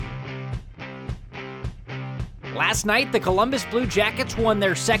Last night, the Columbus Blue Jackets won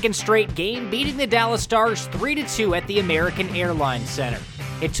their second straight game, beating the Dallas Stars 3-2 at the American Airlines Center.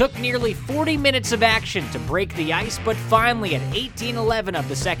 It took nearly 40 minutes of action to break the ice, but finally at 18:11 of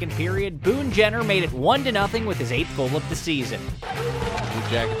the second period, Boone Jenner made it 1-0 with his 8th goal of the season. Blue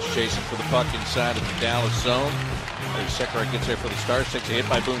Jackets chasing for the puck inside of the Dallas zone. Sekera gets there for the Stars, takes a hit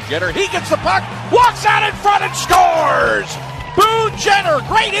by Boone Jenner. He gets the puck, walks out in front and scores! Boone Jenner,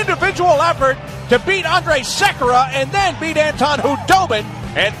 great individual effort to beat Andrej Sekera and then beat Anton Khudobin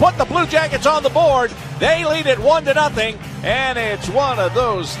and put the Blue Jackets on the board. They lead it 1-0, and it's one of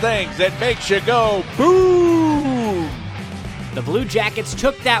those things that makes you go, boom! The Blue Jackets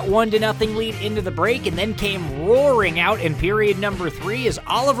took that 1-0 lead into the break and then came roaring out in period number 3 as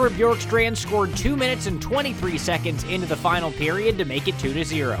Oliver Bjorkstrand scored 2 minutes and 23 seconds into the final period to make it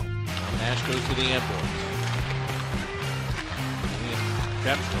 2-0. Nash goes to the ambulance.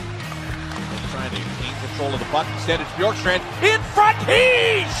 Kemstrom trying to gain control of the puck. Instead, it's Bjorkstrand in front.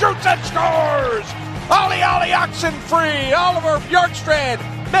 He shoots and scores! Ollie Oxenfree! Oliver Bjorkstrand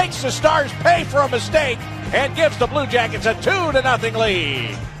makes the Stars pay for a mistake and gives the Blue Jackets a 2-0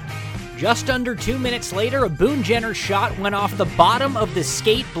 lead. Just under 2 minutes later, a Boone Jenner shot went off the bottom of the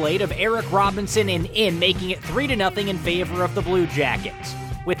skate blade of Eric Robinson and in, making it 3-0 in favor of the Blue Jackets.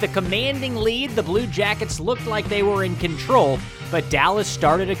 With the commanding lead, the Blue Jackets looked like they were in control, but Dallas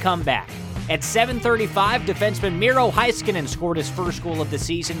started a comeback. At 7:35, defenseman Miro Heiskanen scored his first goal of the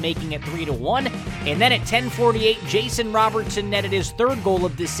season, making it 3-1, and then at 10:48, Jason Robertson netted his third goal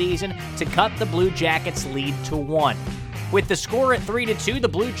of the season to cut the Blue Jackets' lead to 1. With the score at 3-2, the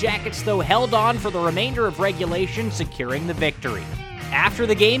Blue Jackets, though, held on for the remainder of regulation, securing the victory. After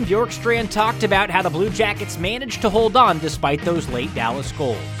the game, Bjorkstrand talked about how the Blue Jackets managed to hold on despite those late Dallas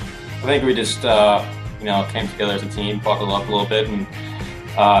goals. I think we just, came together as a team, buckled up a little bit, and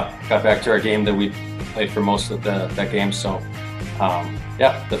got back to our game that we played for most of that game. So,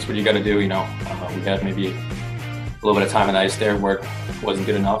 that's what you got to do. We had maybe a little bit of time on the ice there where it wasn't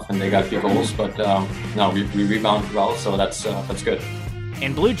good enough, and they got a few goals. But we rebounded well, so that's good.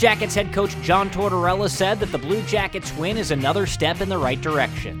 And Blue Jackets head coach John Tortorella said that the Blue Jackets win is another step in the right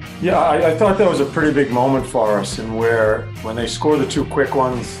direction. Yeah, I thought that was a pretty big moment for us, and where when they score the 2 quick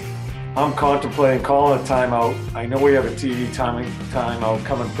ones, I'm contemplating calling a timeout. I know we have a TV timeout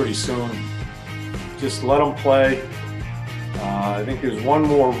coming pretty soon. Just let them play. I think there's one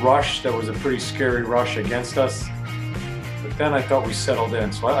more rush that was a pretty scary rush against us, but then I thought we settled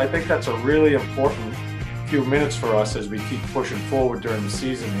in. So I think that's a really important few minutes for us as we keep pushing forward during the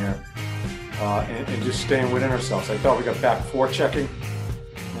season here, and just staying within ourselves. I thought we got back forechecking,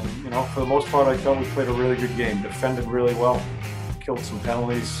 and for the most part, I thought we played a really good game, defended really well, killed some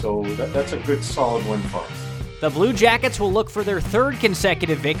penalties, so that's a good solid win for us. The Blue Jackets will look for their 3rd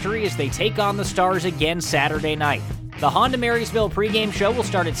consecutive victory as they take on the Stars again Saturday night. The Honda Marysville pregame show will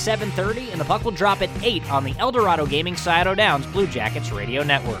start at 7:30, and the puck will drop at 8 on the Eldorado Gaming Scioto Downs Blue Jackets radio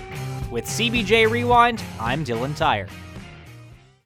network. With CBJ Rewind, I'm Dylan Tyre.